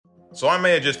So I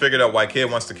may have just figured out why Kid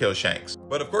wants to kill Shanks.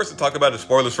 But of course to talk about the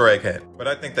spoilers for Egghead. But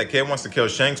I think that Kid wants to kill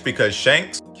Shanks because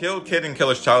Shanks killed Kid and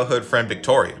Killer's childhood friend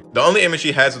Victoria. The only image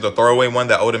she has is the throwaway one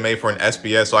that Oda made for an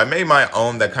SPS, so I made my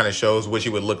own that kind of shows what she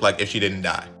would look like if she didn't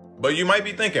die. But you might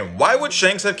be thinking, why would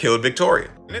Shanks have killed Victoria?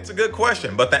 And it's a good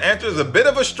question, but the answer is a bit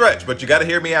of a stretch, but you gotta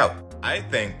hear me out. I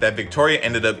think that Victoria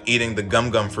ended up eating the gum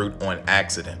gum fruit on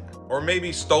accident. Or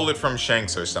maybe stole it from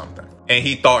Shanks or something, and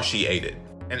he thought she ate it.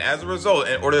 And as a result,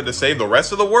 in order to save the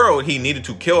rest of the world, he needed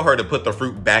to kill her to put the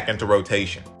fruit back into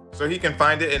rotation. So he can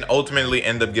find it and ultimately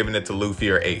end up giving it to Luffy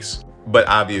or Ace. But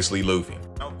obviously Luffy.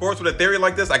 Now, of course, with a theory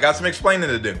like this, I got some explaining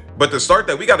to do. But to start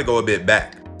that, we gotta go a bit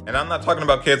back. And I'm not talking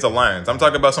about Kid's Alliance. I'm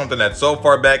talking about something that's so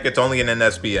far back, it's only in an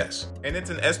SPS. And it's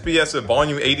an SPS of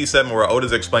volume 87 where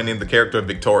Oda's explaining the character of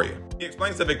Victoria. He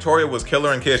explains that Victoria was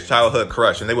Killer and Kid's childhood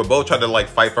crush, and they would both try to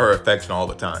fight for her affection all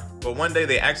the time. But one day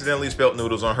they accidentally spilled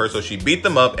noodles on her, so she beat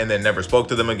them up and then never spoke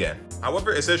to them again.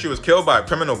 However, it says she was killed by a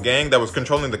criminal gang that was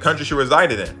controlling the country she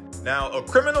resided in. Now, a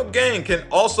criminal gang can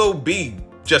also be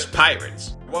just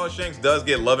pirates. While Shanks does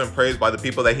get love and praise by the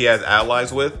people that he has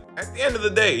allies with, at the end of the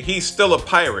day, he's still a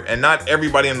pirate, and not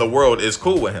everybody in the world is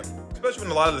cool with him. Especially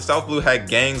when a lot of the South Blue had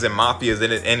gangs and mafias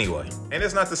in it anyway. And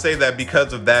it's not to say that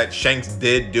because of that, Shanks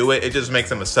did do it, it just makes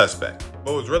him a suspect.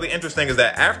 But what's really interesting is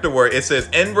that afterward, it says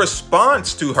in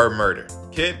response to her murder,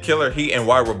 Kid, Killer, he, and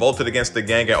Y revolted against the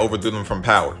gang and overthrew them from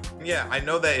power. Yeah, I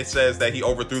know that it says that he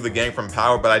overthrew the gang from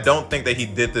power, but I don't think that he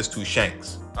did this to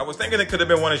Shanks. I was thinking it could have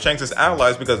been one of Shanks'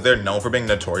 allies because they're known for being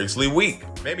notoriously weak.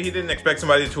 Maybe he didn't expect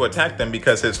somebody to attack them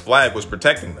because his flag was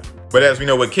protecting them. But as we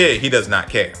know with Kid, he does not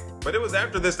care. But it was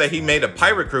after this that he made a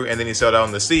pirate crew and then he sailed out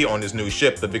on the sea on his new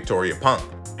ship, the Victoria Punk.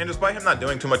 And despite him not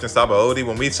doing too much in Sabaody,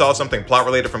 when we saw something plot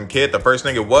related from Kid, the first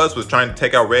thing it was trying to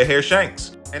take out red hair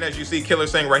Shanks. And as you see Killer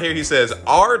saying right here, he says,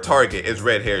 our target is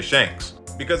red hair Shanks.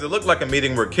 Because it looked like a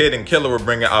meeting where Kid and Killer were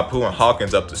bringing Apu and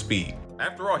Hawkins up to speed.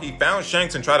 After all, he found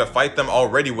Shanks and tried to fight them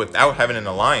already without having an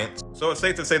alliance. So it's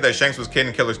safe to say that Shanks was Kid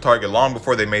and Killer's target long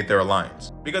before they made their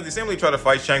alliance. Because he simply tried to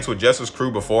fight Shanks with just his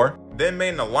crew before, then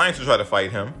made an alliance to try to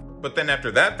fight him. But then after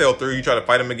that fell through, he tried to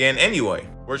fight him again anyway.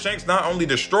 Where Shanks not only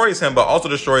destroys him, but also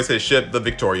destroys his ship, the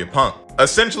Victoria Punk.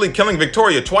 Essentially killing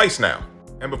Victoria twice now.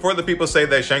 And before the people say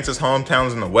that Shanks' hometown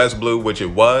is in the West Blue, which it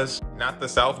was, not the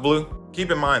South Blue, keep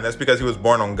in mind that's because he was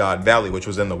born on God Valley, which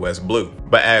was in the West Blue.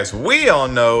 But as we all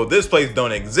know, this place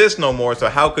don't exist no more, so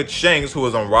how could Shanks, who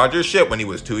was on Roger's ship when he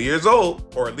was 2 years old,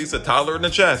 or at least a toddler in the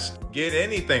chest, get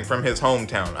anything from his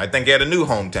hometown? I think he had a new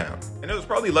hometown. And it was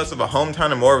probably less of a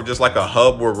hometown and more of just like a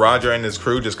hub where Roger and his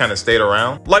crew just kind of stayed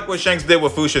around, like what Shanks did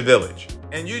with Fuchsia Village.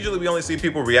 And usually we only see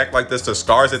people react like this to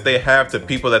scars that they have to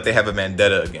people that they have a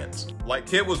vendetta against. Like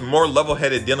Kid was more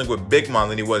level-headed dealing with Big Mom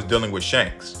than he was dealing with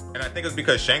Shanks. And I think it's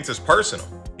because Shanks is personal.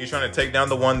 He's trying to take down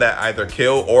the one that either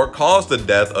killed or caused the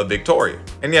death of Victoria.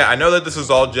 And yeah, I know that this is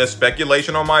all just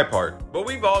speculation on my part, but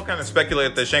we've all kind of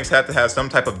speculated that Shanks had to have some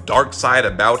type of dark side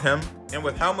about him. And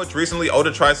with how much recently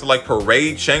Oda tries to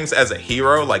parade Shanks as a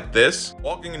hero like this,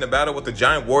 walking into battle with the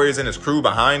giant warriors and his crew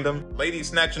behind him, ladies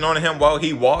snatching on him while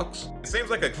he walks, it seems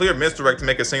like a clear misdirect to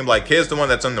make it seem like Kid's the one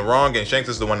that's in the wrong and Shanks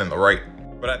is the one in the right.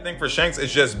 But I think for Shanks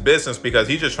it's just business because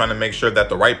he's just trying to make sure that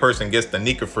the right person gets the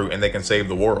Nika fruit and they can save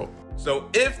the world. So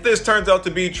if this turns out to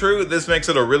be true, this makes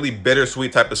it a really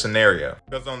bittersweet type of scenario.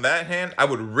 Because on that hand, I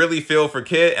would really feel for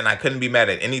Kid and I couldn't be mad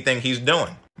at anything he's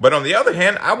doing. But on the other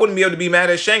hand, I wouldn't be able to be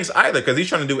mad at Shanks either because he's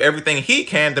trying to do everything he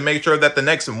can to make sure that the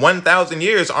next 1,000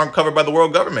 years aren't covered by the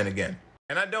world government again.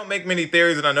 And I don't make many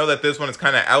theories and I know that this one is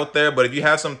kind of out there, but if you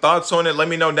have some thoughts on it, let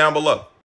me know down below.